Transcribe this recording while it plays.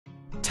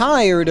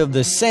Tired of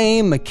the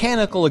same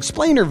mechanical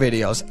explainer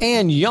videos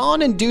and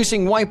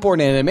yawn-inducing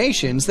whiteboard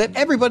animations that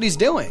everybody's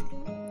doing?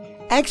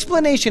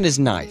 Explanation is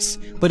nice,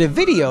 but a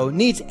video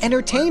needs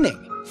entertaining,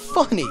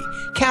 funny,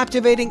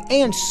 captivating,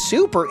 and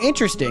super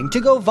interesting to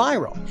go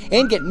viral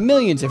and get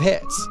millions of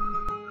hits.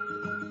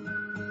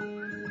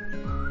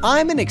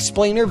 I'm an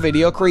explainer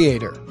video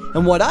creator,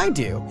 and what I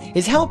do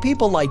is help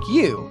people like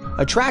you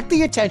attract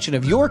the attention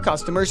of your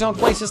customers on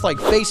places like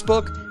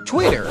Facebook,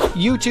 Twitter,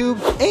 YouTube,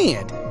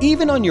 and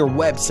even on your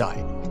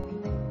website.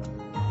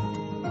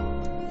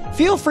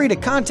 Feel free to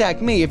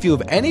contact me if you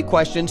have any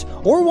questions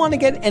or want to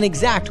get an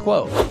exact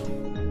quote.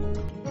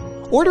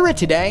 Order it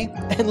today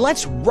and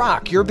let's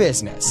rock your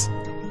business.